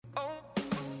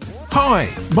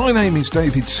Hi, my name is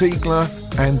David Siegler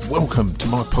and welcome to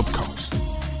my podcast.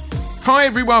 Hi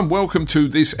everyone, welcome to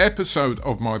this episode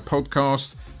of my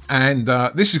podcast, and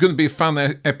this is going to be a fun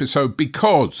episode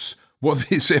because what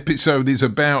this episode is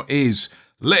about is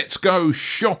let's go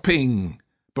shopping.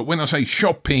 But when I say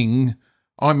shopping,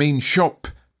 I mean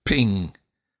shopping.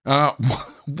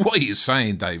 What are you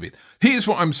saying, David? Here's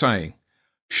what I'm saying.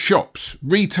 Shops,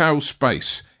 retail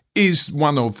space is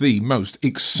one of the most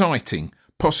exciting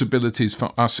possibilities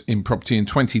for us in property in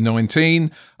 2019.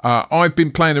 I've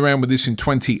been playing around with this in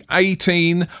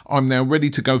 2018. I'm now ready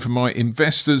to go for my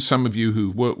investors. Some of you who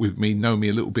work with me know me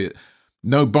a little bit,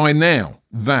 know by now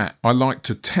that I like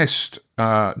to test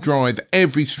drive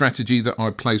every strategy that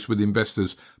I place with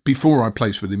investors before I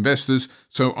place with investors.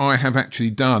 So I have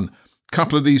actually done a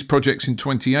couple of these projects in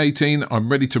 2018. I'm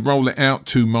ready to roll it out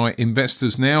to my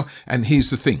investors now. And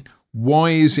here's the thing. Why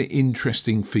is it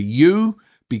interesting for you?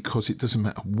 Because it doesn't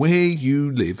matter where you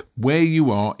live, where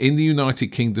you are in the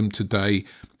United Kingdom today,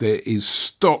 there is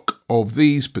stock of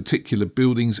these particular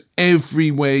buildings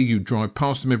everywhere. You drive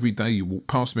past them every day, you walk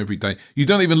past them every day. You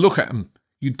don't even look at them.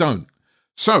 You don't.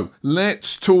 So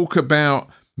let's talk about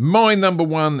my number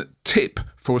one tip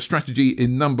for strategy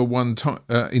in in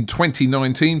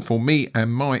 2019 for me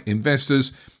and my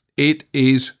investors. It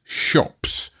is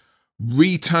shops,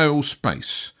 retail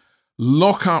space,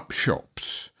 lock up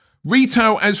shops.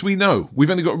 Retail, as we know,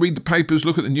 we've only got to read the papers,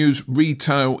 look at the news.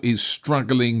 Retail is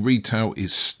struggling. Retail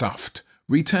is stuffed.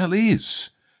 Retail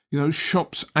is.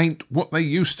 Shops ain't what they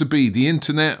used to be. The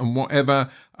internet and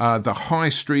whatever. The high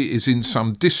street is in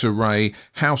some disarray.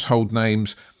 Household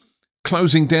names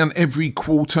closing down every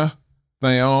quarter.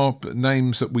 They are, but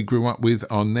names that we grew up with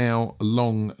are now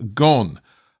long gone.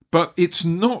 But it's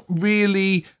not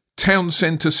really town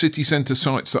centre, city centre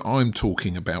sites that I'm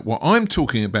talking about. What I'm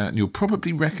talking about, and you'll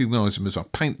probably recognise them as I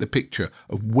paint the picture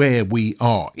of where we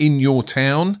are in your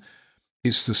town,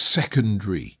 it's the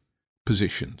secondary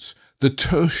positions, the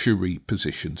tertiary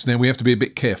positions. Now, we have to be a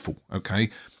bit careful,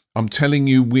 okay? I'm telling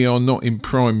you we are not in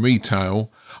prime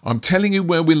retail. I'm telling you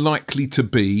where we're likely to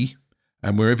be,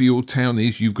 and wherever your town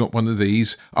is, you've got one of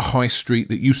these, a high street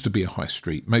that used to be a high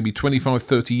street. Maybe 25,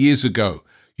 30 years ago,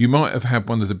 you might have had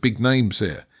one of the big names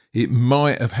there. It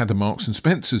might have had a Marks and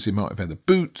Spencer's, it might have had a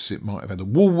Boots, it might have had a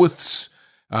Woolworths,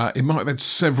 it might have had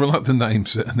several other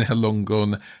names that are now long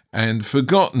gone and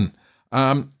forgotten,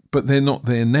 but they're not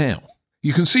there now.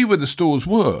 You can see where the stores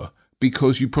were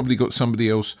because you probably got somebody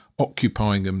else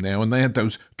occupying them now, and they had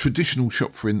those traditional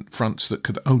shop fronts that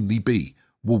could only be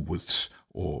Woolworths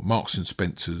or Marks and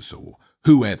Spencer's or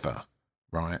whoever,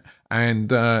 right?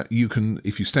 And you can,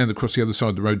 if you stand across the other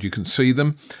side of the road, you can see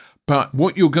them. But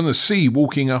what you're going to see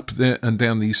walking up there and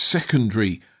down these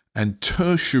secondary and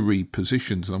tertiary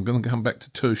positions, and I'm going to come back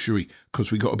to tertiary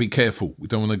because we've got to be careful. We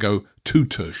don't want to go too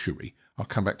tertiary. I'll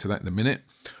come back to that in a minute.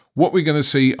 What we're going to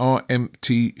see are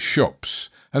empty shops.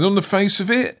 And on the face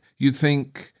of it, you'd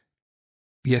think,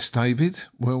 yes, David,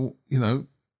 well,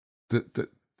 the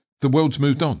world's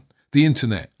moved on. The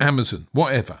internet, Amazon,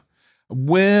 whatever.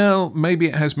 Well, maybe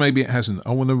it has, maybe it hasn't.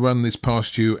 I want to run this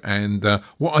past you, and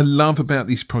what I love about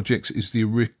these projects is the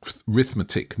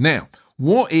arithmetic. Now,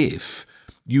 what if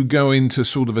you go into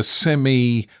sort of a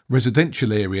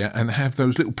semi-residential area and have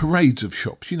those little parades of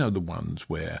shops, the ones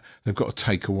where they've got a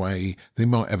takeaway, they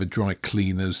might have a dry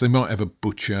cleaners, they might have a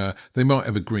butcher, they might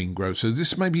have a greengrocer.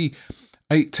 This may be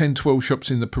 8, 10, 12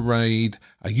 shops in the parade.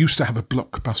 I used to have a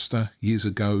Blockbuster years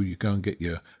ago. You go and get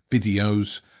your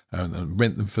videos and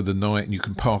rent them for the night, and you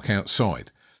can park outside.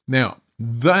 Now,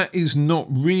 that is not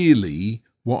really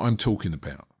what I'm talking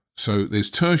about. So there's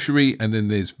tertiary and then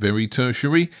there's very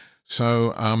tertiary.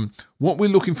 So what we're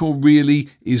looking for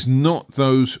really is not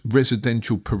those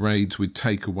residential parades with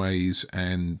takeaways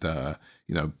and,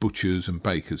 butchers and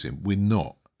bakers in. We're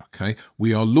not, okay?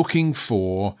 We are looking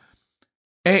for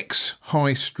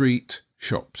ex-high street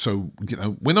shops. So,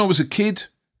 when I was a kid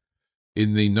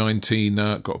in the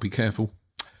got to be careful,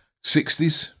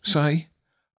 60s, say,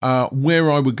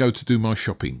 where I would go to do my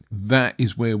shopping. That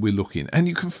is where we're looking. And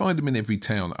you can find them in every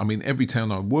town. I mean, every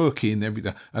town I work in, every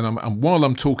day. And while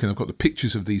I'm talking, I've got the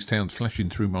pictures of these towns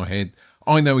flashing through my head.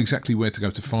 I know exactly where to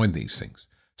go to find these things.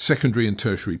 Secondary and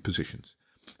tertiary positions.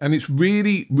 And it's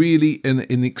really, really an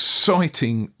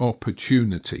exciting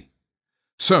opportunity.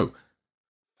 So,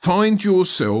 find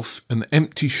yourself an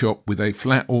empty shop with a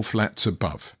flat or flats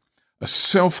above. A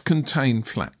self-contained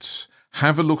flats.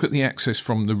 Have a look at the access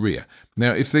from the rear.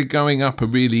 Now, if they're going up a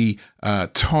really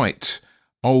tight,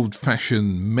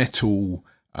 old-fashioned metal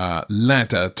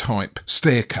ladder-type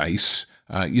staircase,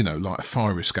 like a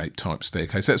fire escape type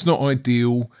staircase, that's not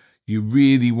ideal. You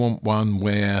really want one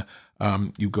where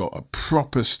You've got a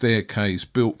proper staircase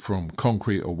built from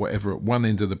concrete or whatever at one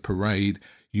end of the parade.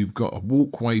 You've got a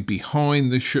walkway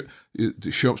behind the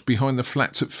shops, behind the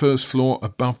flats at first floor,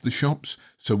 above the shops.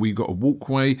 So we've got a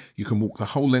walkway. You can walk the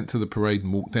whole length of the parade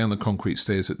and walk down the concrete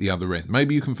stairs at the other end.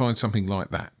 Maybe you can find something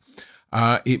like that.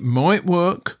 It might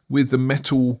work with the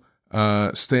metal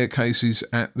staircases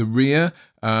at the rear.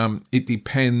 It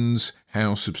depends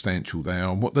how substantial they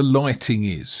are and what the lighting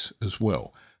is as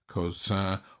well. Because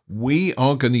we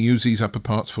are going to use these upper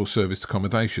parts for serviced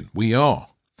accommodation. We are.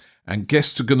 And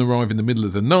guests are going to arrive in the middle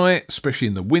of the night, especially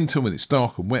in the winter when it's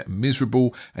dark and wet and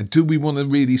miserable. And do we want to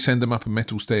really send them up a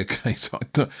metal staircase?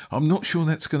 I'm not sure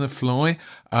that's going to fly.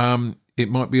 It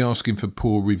might be asking for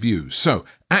poor reviews. So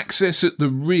access at the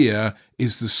rear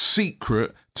is the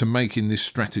secret to making this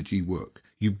strategy work.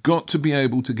 You've got to be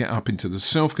able to get up into the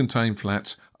self-contained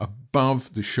flats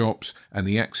above the shops, and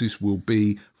the access will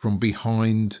be from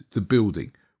behind the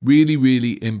building. Really,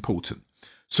 really important.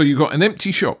 So you've got an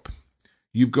empty shop.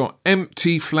 You've got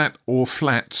empty flat or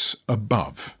flats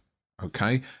above,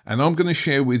 okay? And I'm going to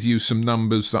share with you some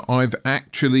numbers that I've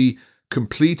actually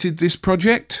completed this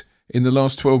project in the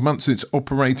last 12 months. It's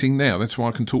operating now. That's why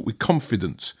I can talk with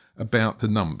confidence about the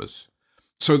numbers.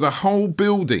 So the whole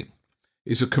building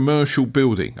is a commercial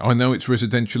building. I know it's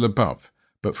residential above,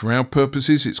 but for our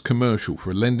purposes, it's commercial.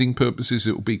 For lending purposes,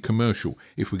 it will be commercial.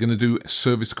 If we're going to do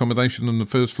serviced accommodation on the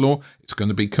first floor, it's going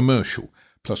to be commercial.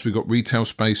 Plus, we've got retail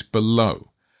space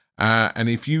below. And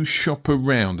if you shop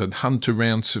around and hunt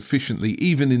around sufficiently,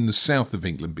 even in the south of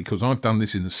England, because I've done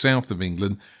this in the south of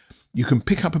England, you can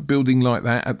pick up a building like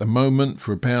that at the moment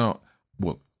for about,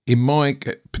 well, in my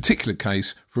particular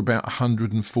case, for about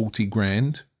 140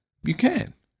 grand. You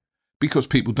can, because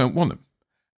people don't want them.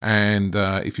 And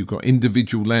if you've got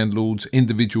individual landlords,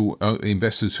 individual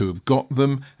investors who have got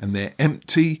them and they're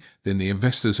empty, then the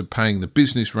investors are paying the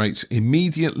business rates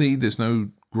immediately. There's no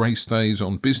grace days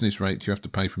on business rates. You have to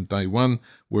pay from day one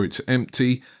where it's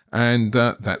empty, and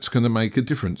that's going to make a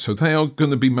difference. So they are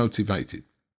going to be motivated.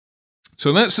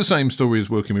 So that's the same story as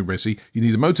working with Resi. You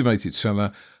need a motivated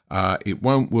seller. It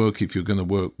won't work if you're going to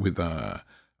work with a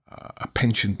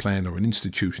pension plan or an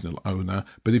institutional owner.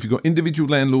 But if you've got individual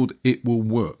landlord, it will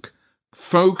work.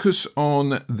 Focus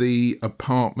on the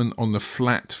apartment, on the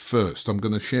flat first. I'm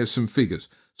going to share some figures.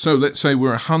 So let's say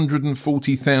we're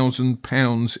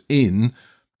 £140,000 in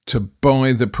to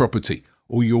buy the property,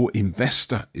 or your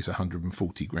investor is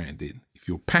 140 grand in. If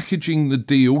you're packaging the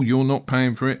deal, you're not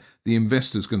paying for it. The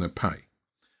investor's going to pay.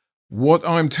 What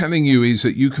I'm telling you is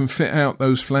that you can fit out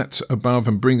those flats above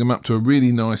and bring them up to a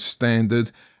really nice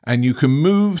standard, and you can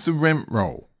move the rent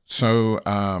roll. So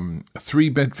a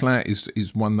 3-bed flat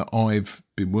is one that I've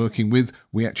been working with.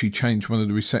 We actually changed one of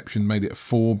the reception, made it a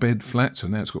 4-bed flat, so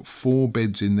now it's got 4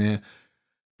 beds in there.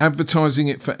 Advertising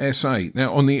it for S8.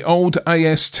 Now, on the old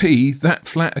AST, that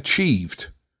flat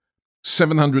achieved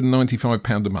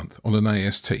 £795 a month on an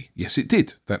AST. Yes, it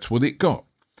did. That's what it got.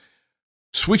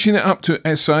 Switching it up to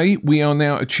SA, we are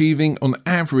now achieving on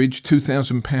average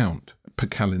 £2,000 per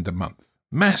calendar month.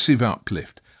 Massive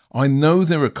uplift. I know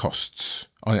there are costs.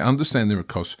 I understand there are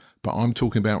costs, but I'm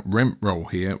talking about rent roll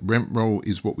here. Rent roll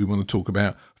is what we want to talk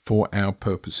about for our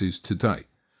purposes today.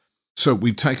 So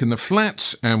we've taken the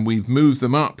flats and we've moved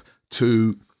them up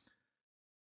to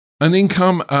an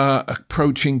income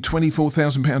approaching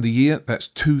 £24,000 a year. That's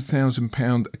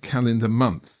 £2,000 a calendar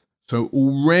month. So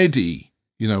already,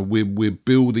 you know, we're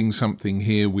building something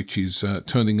here which is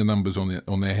turning the numbers on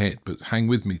their head. But hang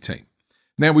with me, team.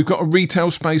 Now we've got a retail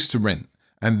space to rent,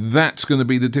 and that's going to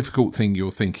be the difficult thing.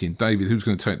 You're thinking, David, who's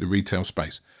going to take the retail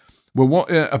space? Well,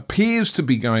 what appears to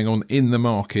be going on in the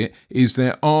market is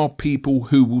there are people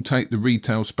who will take the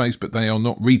retail space, but they are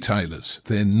not retailers.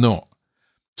 They're not.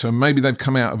 So maybe they've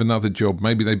come out of another job.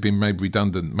 Maybe they've been made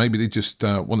redundant. Maybe they just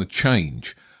want to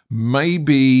change.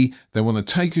 Maybe they want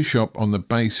to take a shop on the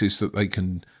basis that they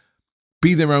can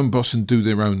be their own boss and do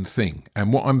their own thing.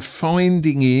 And what I'm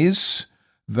finding is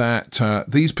that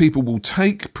these people will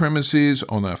take premises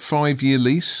on a 5-year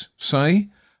lease, say.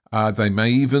 They may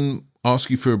even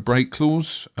ask you for a break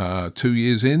clause 2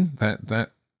 years in.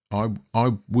 That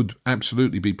I would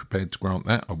absolutely be prepared to grant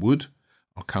that. I would.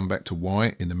 I'll come back to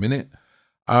why in a minute.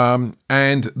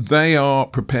 And they are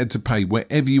prepared to pay,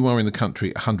 wherever you are in the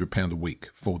country, £100 a week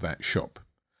for that shop.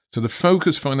 So the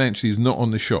focus financially is not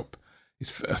on the shop.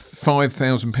 It's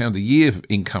 £5,000 a year of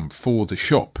income for the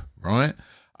shop, right?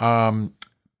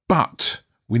 But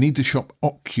we need the shop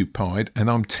occupied. And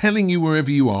I'm telling you,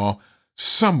 wherever you are,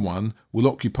 someone will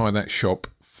occupy that shop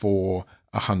for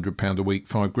 £100 a week,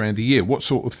 £5 grand a year. What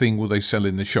sort of thing will they sell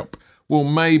in the shop? Well,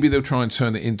 maybe they'll try and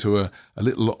turn it into a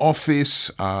little office,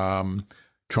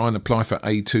 try and apply for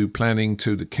A2 planning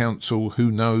to the council.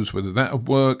 Who knows whether that'll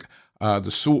work?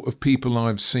 The sort of people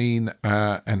I've seen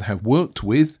and have worked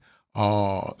with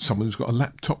are someone who's got a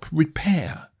laptop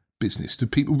repair business. Do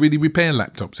people really repair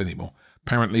laptops anymore?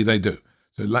 Apparently they do.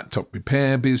 So laptop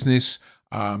repair business,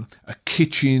 a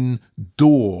kitchen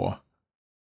door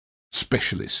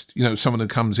specialist. Someone who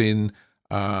comes in,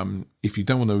 if you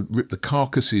don't want to rip the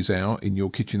carcasses out in your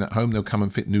kitchen at home, they'll come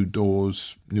and fit new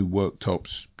doors, new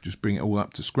worktops, just bring it all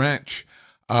up to scratch.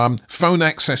 Phone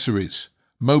accessories,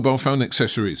 mobile phone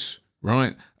accessories,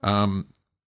 right?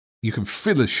 You can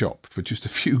fill a shop for just a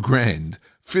few grand,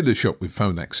 fill a shop with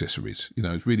phone accessories.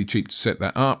 It's really cheap to set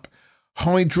that up.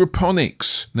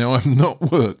 Hydroponics. Now, I've not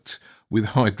worked with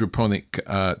hydroponic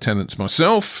tenants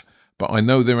myself, but I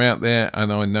know they're out there,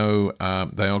 and I know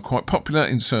they are quite popular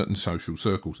in certain social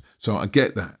circles. So I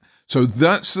get that. So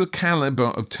that's the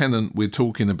caliber of tenant we're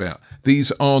talking about.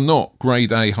 These are not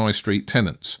grade A high street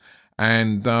tenants.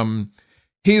 And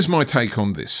here's my take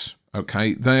on this.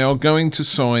 Okay, they are going to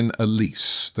sign a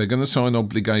lease. They're going to sign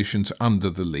obligations under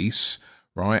the lease,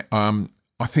 right? I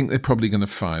think they're probably going to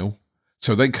fail.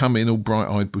 So they come in all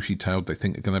bright-eyed, bushy-tailed. They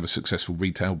think they're going to have a successful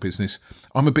retail business.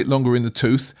 I'm a bit longer in the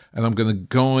tooth, and I'm going to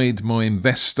guide my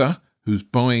investor who's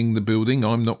buying the building.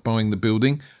 I'm not buying the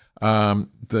building.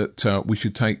 That we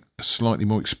should take a slightly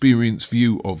more experienced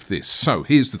view of this. So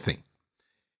here's the thing.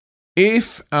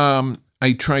 If a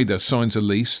trader signs a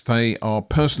lease, they are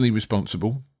personally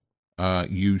responsible.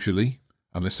 Usually,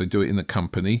 unless they do it in the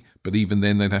company. But even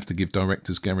then, they'd have to give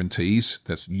directors guarantees.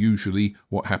 That's usually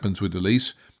what happens with the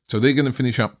lease. So they're going to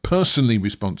finish up personally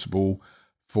responsible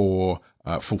for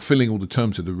fulfilling all the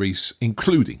terms of the lease,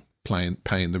 including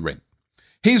paying the rent.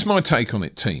 Here's my take on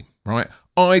it, team, right?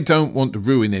 I don't want to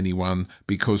ruin anyone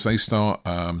because they start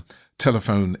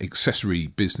telephone accessory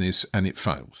business and it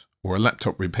fails, or a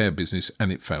laptop repair business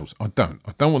and it fails. I don't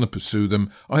want to pursue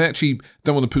them. I actually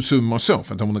don't want to pursue them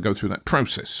myself. I don't want to go through that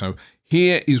process. So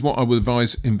here is what I would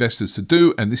advise investors to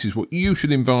do, and this is what you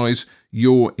should advise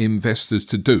your investors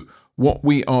to do. What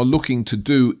we are looking to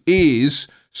do is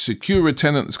secure a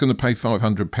tenant that's going to pay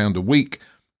 £500 a week.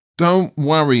 Don't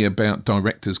worry about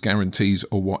directors' guarantees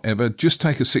or whatever. Just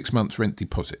take a 6 months rent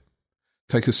deposit.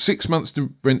 Take a 6 months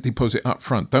rent deposit up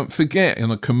front. Don't forget,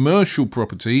 on a commercial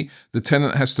property, the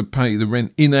tenant has to pay the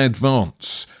rent in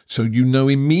advance. So you know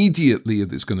immediately if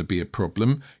there's going to be a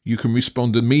problem. You can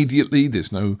respond immediately. You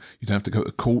don't have to go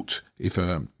to court. If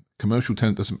a commercial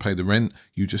tenant doesn't pay the rent,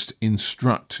 you just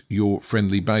instruct your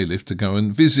friendly bailiff to go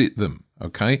and visit them.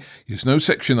 Okay? There's no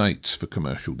Section 8s for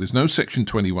commercial. There's no Section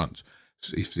 21s.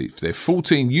 If they're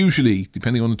 14, usually,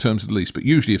 depending on the terms of the lease, but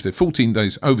usually if they're 14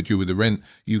 days overdue with the rent,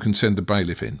 you can send a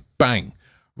bailiff in. Bang!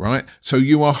 Right? So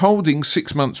you are holding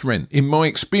 6 months rent. In my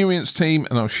experience, team,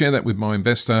 and I'll share that with my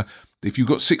investor, if you've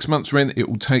got 6 months rent, it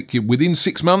will take you, within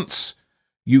 6 months,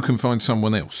 you can find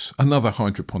someone else, another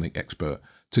hydroponic expert,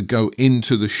 to go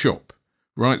into the shop.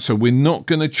 Right? So we're not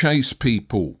going to chase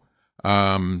people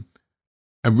and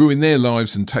ruin their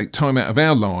lives and take time out of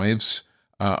our lives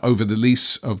over the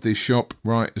lease of this shop,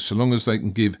 right? So long as they can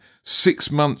give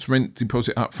 6 months rent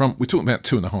deposit up front, we're talking about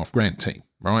 £2,500, team,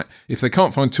 right? If they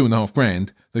can't find £2,500,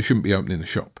 they shouldn't be opening the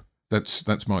shop.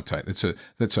 That's my take.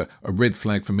 That's a red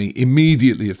flag for me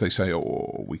immediately if they say,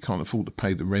 oh, we can't afford to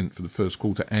pay the rent for the first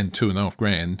quarter and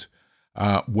 £2,500.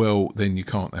 Well, then you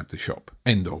can't have the shop.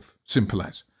 End of. Simple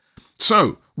as.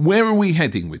 So where are we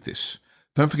heading with this?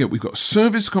 Don't forget, we've got a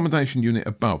service accommodation unit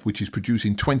above, which is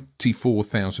producing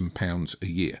 £24,000 a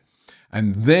year.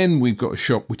 And then we've got a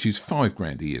shop, which is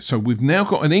 £5,000 a year. So we've now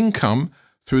got an income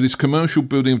through this commercial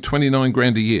building of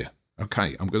 £29,000 a year.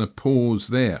 Okay, I'm going to pause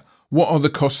there. What are the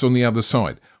costs on the other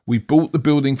side? We bought the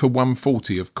building for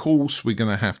 £140. Of course, we're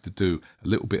going to have to do a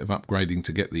little bit of upgrading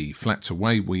to get the flats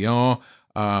away. We are.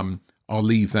 I'll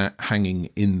leave that hanging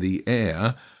in the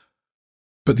air.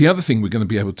 But the other thing we're going to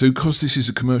be able to do, because this is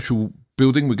a commercial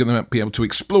building, we're going to be able to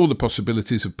explore the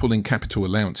possibilities of pulling capital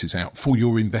allowances out for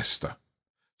your investor.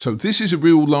 So this is a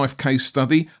real life case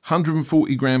study,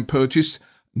 £140,000 purchased,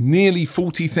 nearly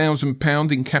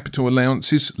 £40,000 in capital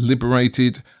allowances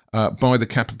liberated by the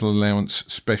capital allowance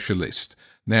specialist.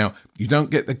 Now, you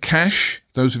don't get the cash.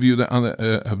 Those of you that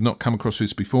have not come across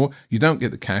this before, you don't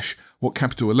get the cash. What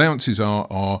capital allowances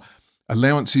are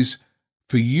allowances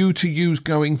for you to use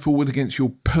going forward against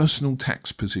your personal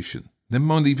tax position. Never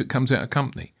mind if it comes out of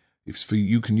company. It's for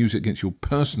you can use it against your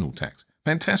personal tax.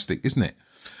 Fantastic, isn't it?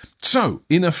 So,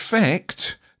 in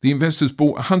effect, the investors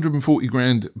bought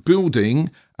 £140,000 building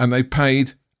and they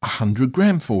paid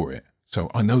 £100,000 for it.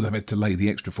 So I know they've had to lay the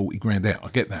extra £40,000 out. I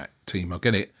get that, team. I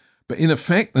get it. But in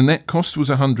effect, the net cost was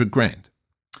 £100,000.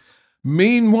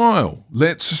 Meanwhile,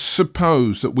 let's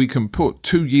suppose that we can put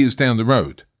 2 years down the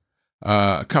road,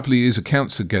 a couple of years'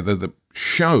 accounts together that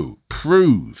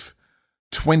prove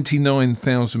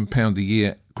 £29,000 a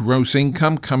year gross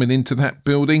income coming into that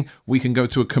building. We can go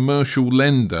to a commercial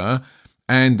lender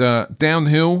and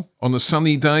downhill on a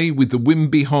sunny day with the wind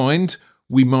behind,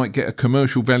 we might get a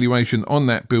commercial valuation on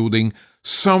that building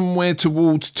somewhere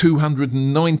towards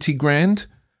 290 grand,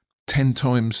 10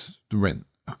 times the rent,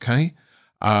 okay?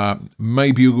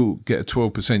 Maybe you'll get a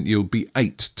 12% yield, be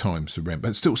 8 times the rent,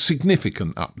 but still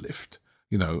significant uplift,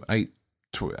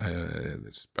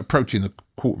 it's approaching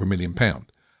 £250,000.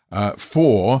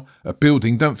 For a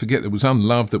building, don't forget, that was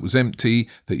unloved, that was empty,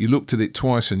 that you looked at it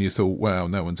twice and you thought, wow,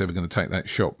 no one's ever going to take that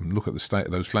shop, and look at the state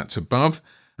of those flats above.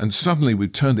 And suddenly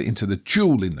we've turned it into the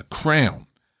jewel in the crown,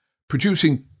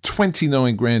 producing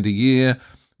 29 grand a year.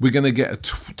 We're going to get a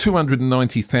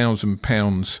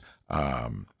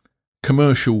 £290,000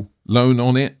 commercial loan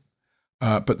on it.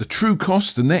 But the true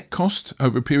cost, the net cost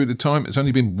over a period of time, has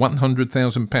only been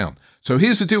 £100,000. So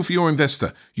here's the deal for your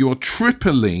investor. You're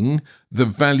tripling the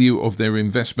value of their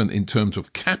investment in terms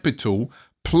of capital,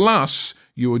 plus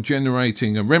you're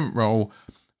generating a rent roll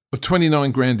of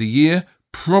 29 grand a year.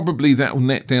 Probably that will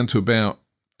net down to about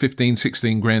 15,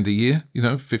 16 grand a year,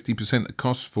 50% of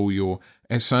costs for your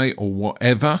SA or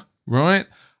whatever, right?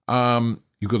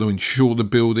 You've got to insure the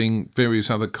building,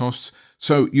 various other costs.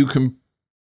 So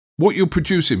what you're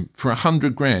producing for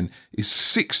 100 grand is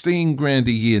 16 grand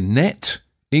a year net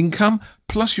income,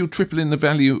 plus you're tripling the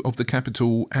value of the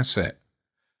capital asset.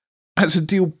 As a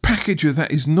deal packager,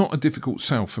 that is not a difficult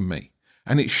sale for me,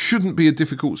 and it shouldn't be a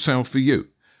difficult sale for you.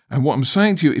 And what I'm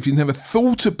saying to you, if you've never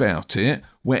thought about it,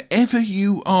 wherever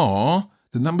you are,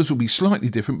 the numbers will be slightly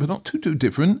different, but not too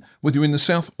different, whether you're in the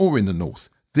south or in the north.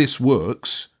 This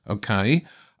works, okay?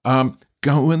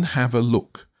 Go and have a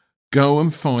look. Go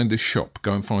and find a shop.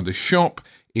 Go and find a shop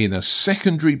in a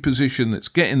secondary position that's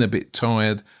getting a bit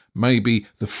tired. Maybe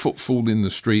the footfall in the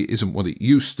street isn't what it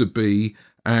used to be.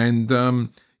 And,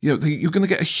 you're going to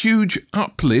get a huge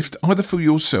uplift either for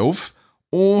yourself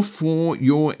or for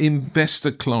your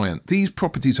investor client. These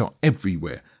properties are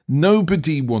everywhere.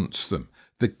 Nobody wants them.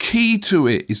 The key to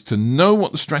it is to know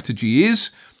what the strategy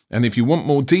is. And if you want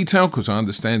more detail, because I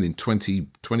understand in 20,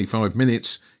 25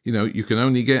 minutes, you can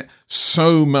only get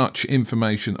so much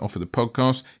information off of the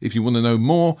podcast. If you want to know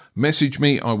more, message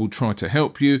me. I will try to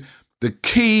help you. The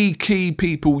key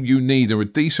people you need are a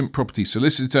decent property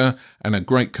solicitor and a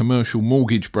great commercial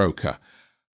mortgage broker.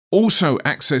 Also,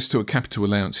 access to a capital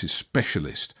allowances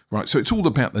specialist, right? So it's all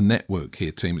about the network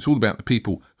here, team. It's all about the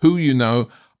people who you know.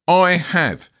 I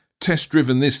have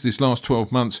test-driven this last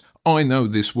 12 months. I know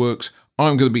this works.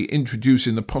 I'm going to be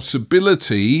introducing the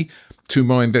possibility to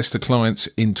my investor clients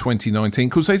in 2019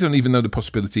 because they don't even know the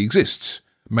possibility exists.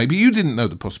 Maybe you didn't know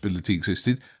the possibility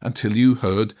existed until you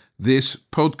heard this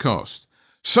podcast.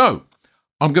 So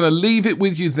I'm going to leave it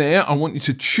with you there. I want you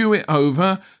to chew it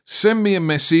over. Send me a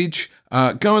message.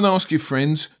 Go and ask your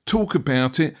friends. Talk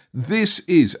about it. This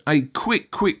is a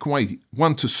quick way,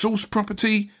 one, to source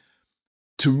property,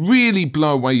 to really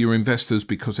blow away your investors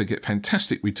because they get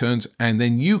fantastic returns, and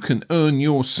then you can earn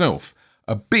yourself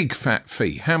a big fat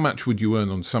fee. How much would you earn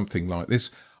on something like this?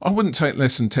 I wouldn't take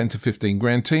less than 10 to 15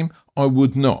 grand, team. I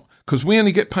would not, because we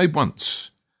only get paid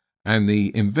once, and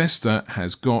the investor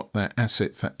has got that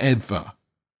asset forever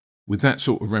with that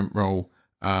sort of rent roll.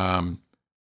 And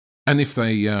if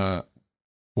they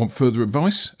want further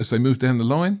advice as they move down the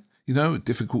line, a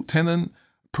difficult tenant,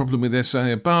 problem with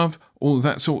SA above, all of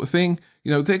that sort of thing,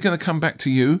 they're going to come back to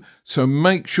you. So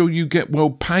make sure you get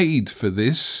well paid for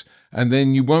this, and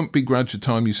then you won't begrudge the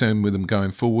time you spend with them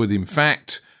going forward. In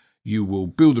fact, you will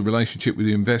build a relationship with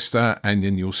the investor, and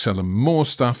then you'll sell them more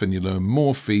stuff and you'll earn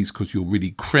more fees because you're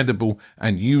really credible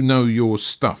and you know your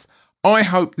stuff. I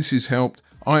hope this has helped.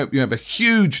 I hope you have a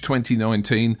huge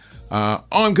 2019. I'm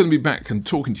going to be back and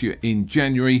talking to you in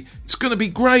January. It's going to be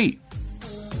great.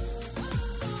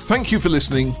 Thank you for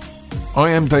listening.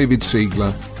 I am David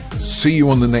Siegler. See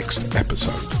you on the next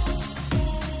episode.